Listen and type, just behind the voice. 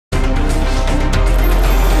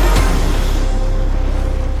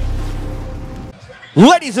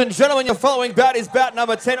Ladies and gentlemen, your following bout is bout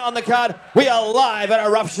number 10 on the card. We are live at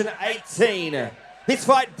Eruption 18. This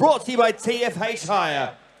fight brought to you by TFH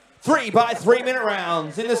Hire. 3 by 3 minute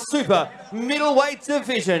rounds in the super middleweight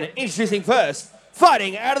division. Introducing first,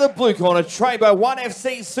 fighting out of the blue corner, trained by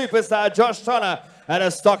 1FC superstar Josh Tonner at a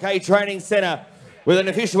Stockade training center with an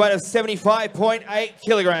official weight of 75.8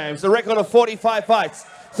 kilograms. A record of 45 fights,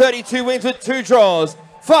 32 wins with 2 draws.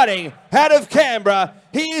 Fighting out of Canberra,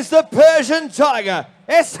 he is the Persian Tiger,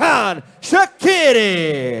 Eshan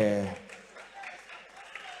Shakeri.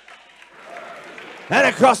 And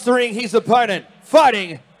across the ring, his opponent,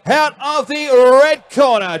 fighting out of the red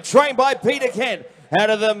corner, trained by Peter Kent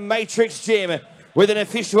out of the Matrix Gym with an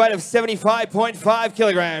official weight of 75.5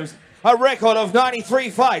 kilograms. A record of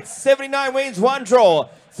 93 fights, 79 wins, 1 draw,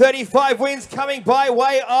 35 wins coming by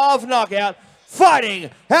way of knockout. Fighting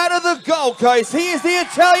out of the Gold Coast, he is the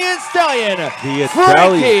Italian Stallion,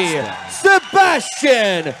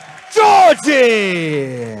 Sebastian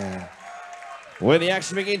Giorgi. When the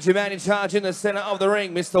action begins, your man in charge in the center of the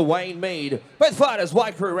ring, Mr. Wayne Mead. Both fighters,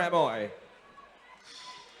 White Crew Ramoy.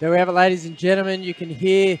 There we have it, ladies and gentlemen. You can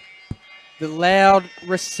hear the loud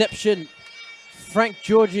reception. Frank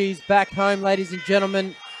Giorgi's back home, ladies and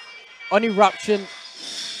gentlemen, on Eruption,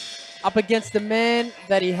 up against a man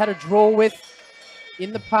that he had a draw with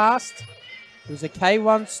in the past. It was a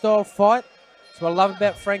K1 style fight. That's what I love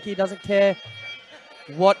about Frankie. He doesn't care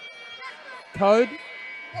what code.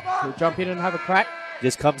 He'll jump in and have a crack.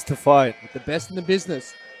 Just comes to fight. With the best in the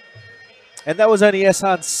business. And that was only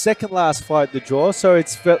Eshan's second last fight, the draw, so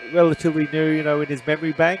it's relatively new, you know, in his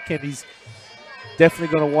memory bank, and he's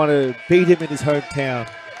definitely going to want to beat him in his hometown.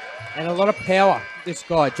 And a lot of power. This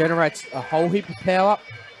guy generates a whole heap of power.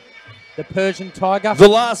 The Persian Tiger. The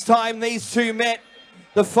last time these two met,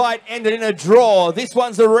 the fight ended in a draw. This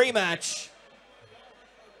one's a rematch.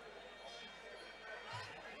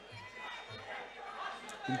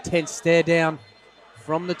 Intense stare down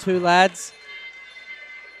from the two lads.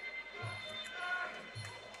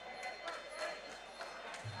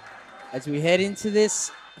 As we head into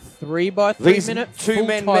this 3 by 3 minute These two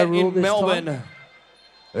men met in Melbourne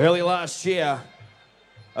early last year.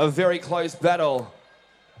 A very close battle.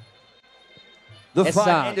 The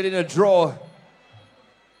fight ended in a draw.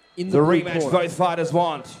 In the rematch both fighters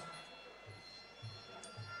want.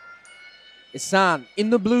 Eshan in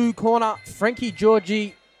the blue corner, Frankie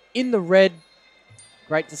Giorgi in the red.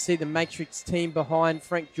 Great to see the Matrix team behind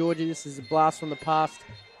Frank Giorgi. This is a blast from the past.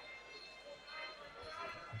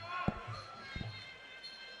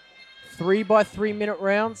 3 by 3 minute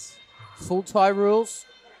rounds, full tie rules.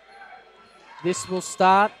 This will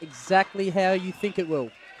start exactly how you think it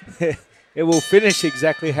will. It will finish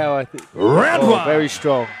exactly how I think. Round one. Very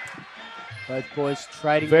strong. Both boys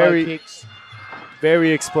trading low kicks.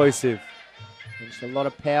 Very explosive. There's a lot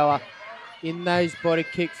of power in those body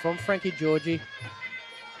kicks from Frankie Giorgi.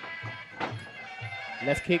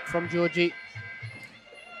 Left kick from Giorgi.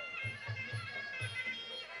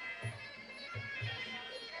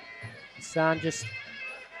 Eshan just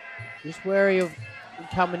wary of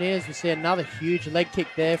coming in as we see another huge leg kick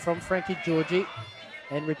there from Frankie Giorgi.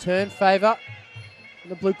 And return favour in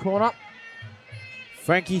the blue corner.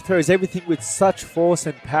 Frankie throws everything with such force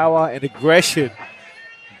and power and aggression.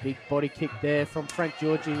 Big body kick there from Frank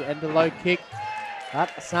Giorgi and the low kick. But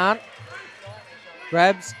Eshan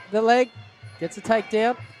grabs the leg, gets a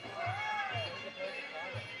takedown.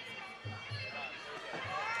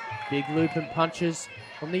 Big loop and punches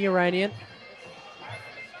from the Iranian.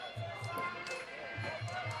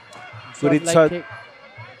 Good inside.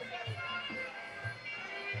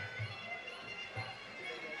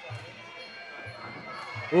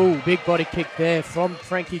 Ooh, big body kick there from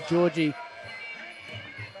Frankie Giorgi.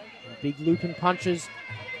 Big looping punches.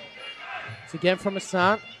 It's again from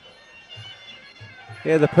Eshan.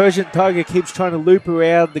 Yeah, the Persian Tiger keeps trying to loop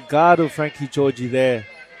around the guard of Frankie Giorgi there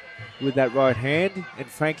with that right hand. And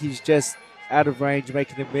Frankie's just out of range,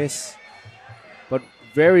 making a miss. But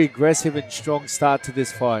very aggressive and strong start to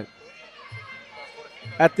this fight.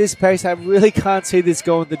 At this pace, I really can't see this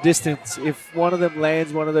going the distance. If one of them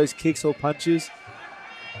lands one of those kicks or punches,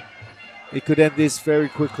 it could end this very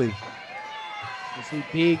quickly. You see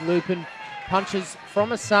big looping punches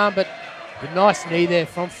from Eshan, but a nice knee there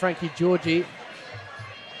from Frankie Giorgi.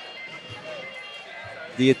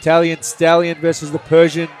 The Italian Stallion versus the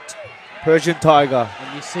Persian Tiger.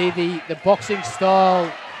 And you see the boxing style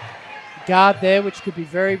guard there, which could be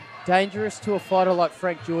very dangerous to a fighter like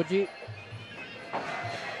Frank Giorgi.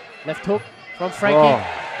 Left hook from Frankie. Oh,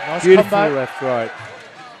 nice beautiful combo. left, right.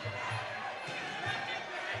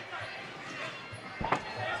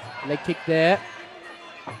 Leg kick there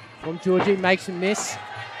from Giorgi, makes him miss.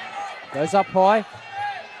 Goes up high.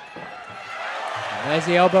 And there's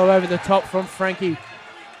the elbow over the top from Frankie.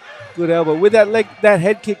 Good elbow. With that leg, that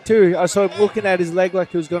head kick too. I saw him looking at his leg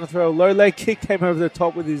like he was going to throw a low leg kick, came over the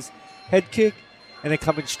top with his head kick, and then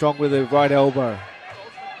coming strong with a right elbow.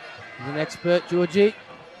 He's an expert, Giorgi.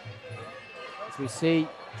 As we see,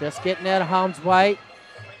 just getting out of harm's way.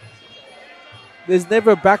 There's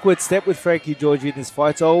never a backward step with Frankie Giorgi in his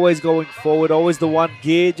fights. Always going forward, always the one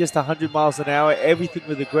gear, just 100 miles an hour. Everything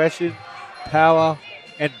with aggression, power,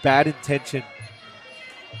 and bad intention.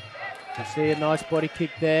 You see a nice body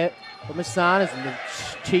kick there from Eshan, and the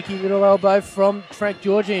cheeky little elbow from Frank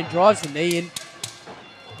Giorgi, and drives the knee in.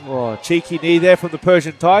 Oh, cheeky knee there from the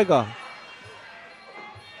Persian Tiger.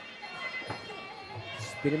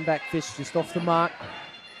 Spinning back fist just off the mark.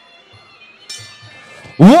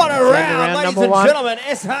 What a round, ladies and one. gentlemen.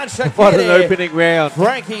 Eshan Shakeri. What an opening round.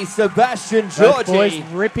 Frankie Sebastian Both Giorgi. boys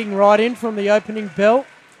ripping right in from the opening bell.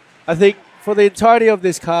 I think for the entirety of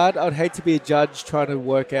this card, I'd hate to be a judge trying to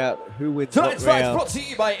work out who wins what Tonight's fight round, brought to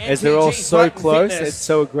you by MTG as they're all so Fight and close Fitness. and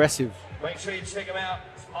so aggressive. Make sure you check them out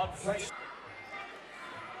on Facebook.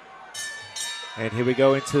 And here we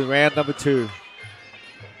go into round number 2.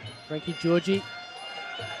 Frankie Giorgi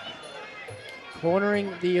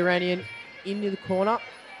cornering the Iranian into the corner.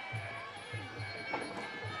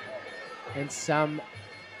 And some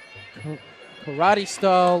karate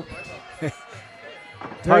style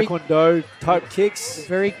Taekwondo type kicks.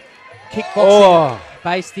 Very kickboxing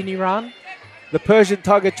based in Iran. The Persian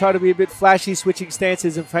Tiger tried to be a bit flashy, switching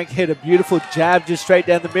stances, and Frank hit a beautiful jab just straight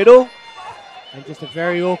down the middle. And just a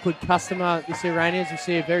very awkward customer, this Iranian. You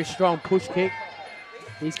see a very strong push kick.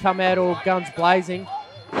 He's come out all guns blazing.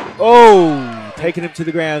 Oh, taking him to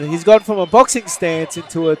the ground. He's gone from a boxing stance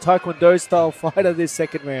into a Taekwondo style fighter this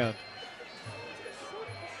second round.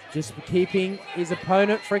 Just keeping his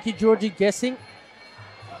opponent, Frankie Giorgi, guessing.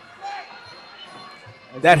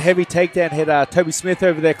 That heavy takedown had Toby Smith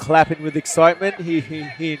over there clapping with excitement.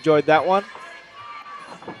 He enjoyed that one.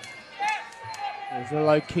 There's a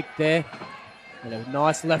low kick there. And a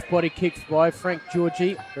nice left body kick by Frank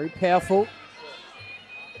Giorgi. Very powerful.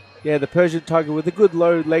 Yeah, the Persian Tiger with a good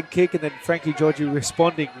low leg kick, and then Frankie Giorgi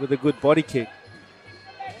responding with a good body kick.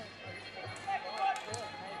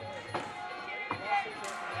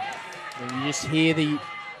 And you just hear the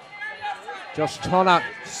Josh Tonner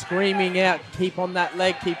screaming out, keep on that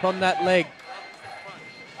leg, keep on that leg.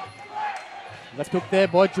 Left hook there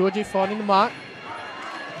by Giorgi, finding the mark.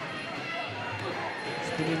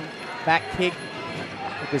 Spinning back kick.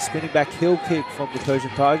 Like a spinning back heel kick from the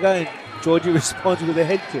Persian Tiger, and Giorgi responds with a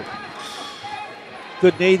head kick.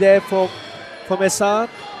 Good knee there from Eshan.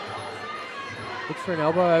 Looks for an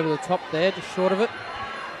elbow over the top there, just short of it.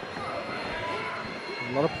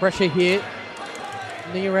 A lot of pressure here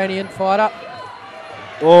from the Iranian fighter.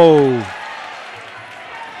 Oh.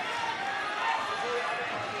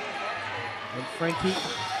 And Frankie.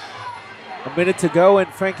 A minute to go,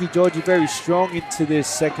 and Frankie Giorgi very strong into this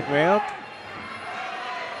second round.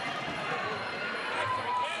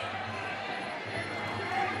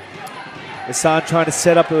 Eshan trying to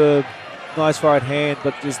set up a nice right hand,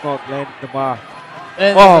 but just not landing the mark.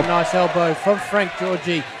 And there's a nice elbow from Frank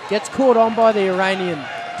Giorgi. Gets caught on by the Iranian.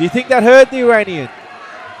 Do you think that hurt the Iranian?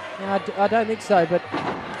 No, I don't think so, but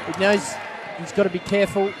he knows he's got to be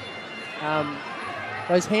careful.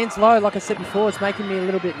 Those hands low, like I said before, it's making me a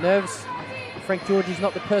little bit nervous. Frank Giorgi's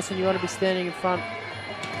not the person you want to be standing in front.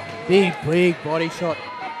 Big body shot.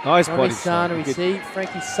 Nice body shot. We see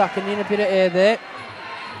Frankie sucking in a bit of air there.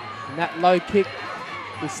 And that low kick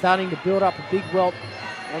is starting to build up a big welt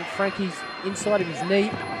on Frankie's inside of his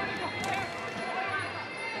knee.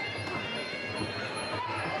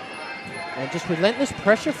 And just relentless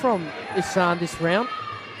pressure from Eshan this round.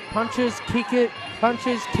 Punches,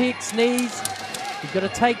 kicks, knees. You've got to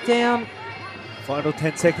take down. Final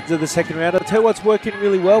 10 seconds of the second round. I'll tell you what's working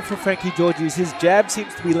really well for Frankie Giorgi is his jab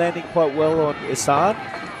seems to be landing quite well on Eshan.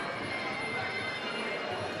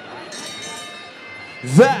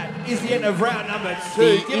 That is the end of round number 2.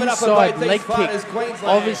 The Give it up inside for both leg these kick fighters, of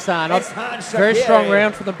Queensland. Eshan. Very strong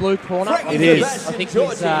round for the blue corner. It is. I think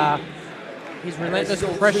his relentless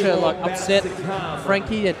pressure like upset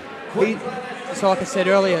Frankie. And so like I said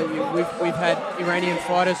earlier, we've had Iranian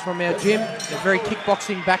fighters from our gym. They're very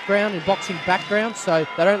kickboxing background and boxing background, so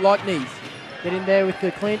they don't like knees. Get in there with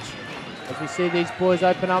the clinch. As we see these boys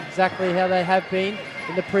open up exactly how they have been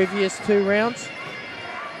in the previous 2 rounds.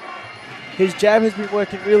 His jab has been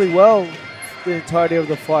working really well the entirety of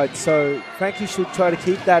the fight, so Frankie should try to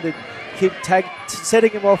keep that and keep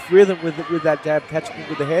setting him off rhythm with that jab, catching him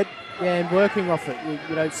with the head. Yeah, and working off it.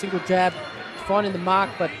 You know, single jab, finding the mark,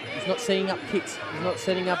 but He's not setting up kicks. He's not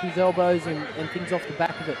setting up his elbows and things off the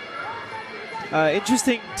back of it.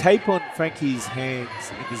 Interesting tape on Frankie's hands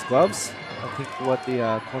in his gloves. I think what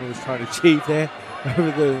the corner was trying to achieve there.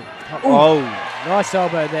 Over the... Oh! Nice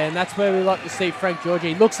elbow there, and that's where we like to see Frank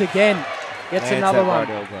Giorgi. Looks again. Gets another one. Right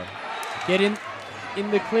elbow. Get in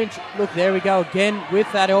the clinch. Look, there we go again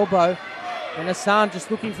with that elbow. And Eshan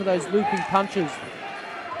just looking for those looping punches.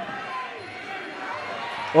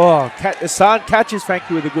 Oh, Eshan catches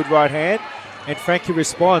Frankie with a good right hand, and Frankie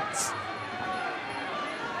responds.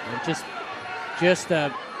 And just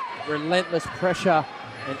a relentless pressure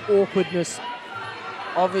and awkwardness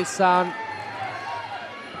of Eshan.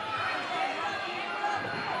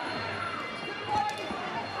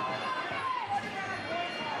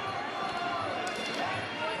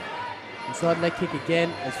 Inside leg kick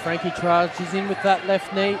again as Frankie charges in with that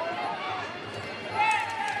left knee.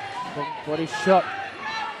 Body shot.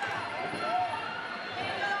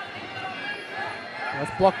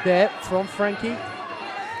 Nice block there from Frankie.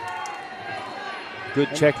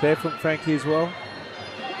 Good check there from Frankie as well.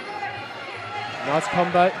 Nice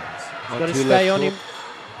combo. He's got to stay on him.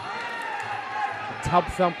 A tub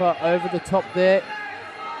thumper over the top there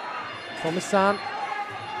from Eshan.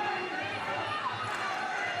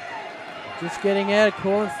 Just getting out,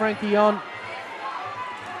 calling Frankie on.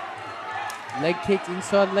 Leg kicks,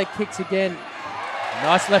 inside leg kicks again.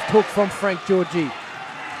 Nice left hook from Frank Giorgi.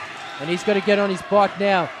 And he's got to get on his bike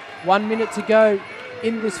now. 1 minute to go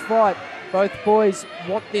in this fight. Both boys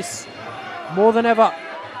want this more than ever.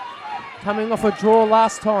 Coming off a draw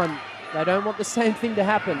last time. They don't want the same thing to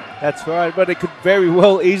happen. That's right, but it could very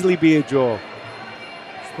well easily be a draw.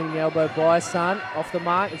 Spinning elbow by Eshan off the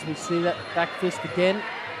mark as we see that back fist again.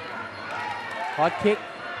 High kick.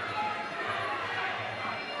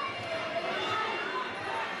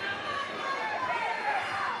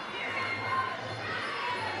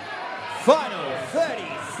 Final 30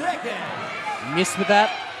 seconds. Missed with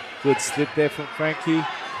that. Good slip there from Frankie.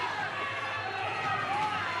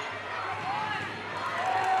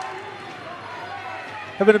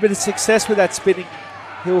 Having a bit of success with that spinning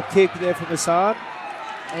heel kick there from Eshan.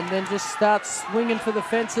 And then just starts swinging for the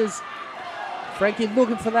fences. Frankie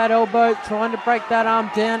looking for that elbow, trying to break that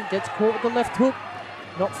arm down. Gets caught with the left hook.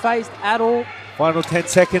 Not phased at all. Final 10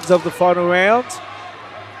 seconds of the final round.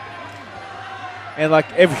 And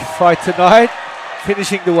like every fight tonight,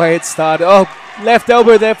 finishing the way it started. Oh, left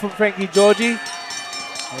elbow there from Frankie Giorgi.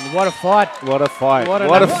 And what a fight. What a fight. What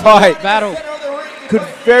a fight. Battle. Could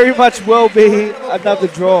very much well be another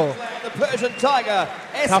draw. The Persian Tiger,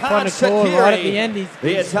 Tough one Eshan to call Shakeri. right at the end.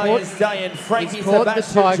 The Italian stallion, Frankie He's caught the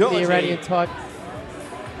Sebastian tiger, the Giorgi. Iranian tiger.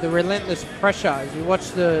 The relentless pressure as you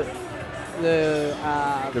watch the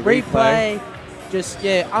replay. Just,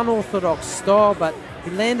 unorthodox style, but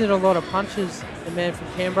he landed a lot of punches, the man from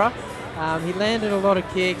Canberra. He landed a lot of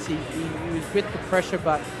kicks. He was with the pressure,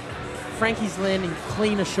 but Frankie's landing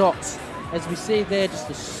cleaner shots. As we see there, just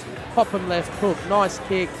a popping left hook. Nice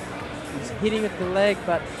kick. He's hitting at the leg,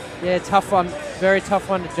 but yeah, tough one. Very tough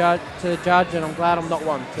one to judge, and I'm glad I'm not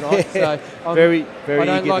one tonight. So very I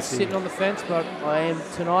don't eager like to see. sitting on the fence, but I am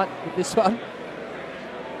tonight with this one.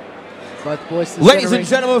 Both boys. Ladies and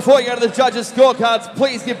gentlemen, before we go to the judges' scorecards,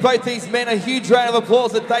 please give both these men a huge round of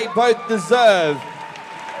applause that they both deserve.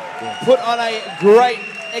 Put on a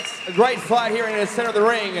great fight here in the center of the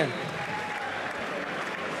ring.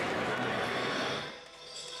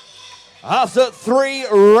 After 3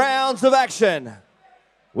 rounds of action,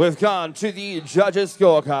 we've gone to the judges'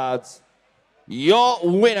 scorecards. Your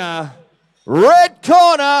winner, red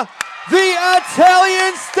corner, the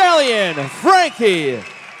Italian stallion, Frankie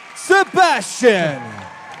Sebastian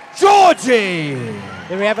Giorgi.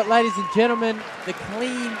 There we have it, ladies and gentlemen. The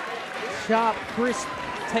clean, sharp, crisp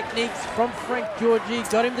techniques from Frank Giorgi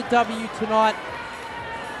got him the W tonight.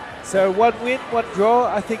 So 1 win, 1 draw.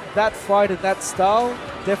 I think that fight and that style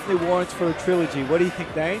definitely warrants for a trilogy. What do you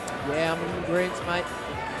think, Dane? Yeah, I'm in agreement, mate.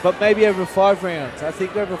 But maybe over 5 rounds. I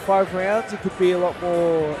think over 5 rounds, it could be a lot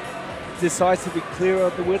more decisive and clear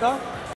on the winner.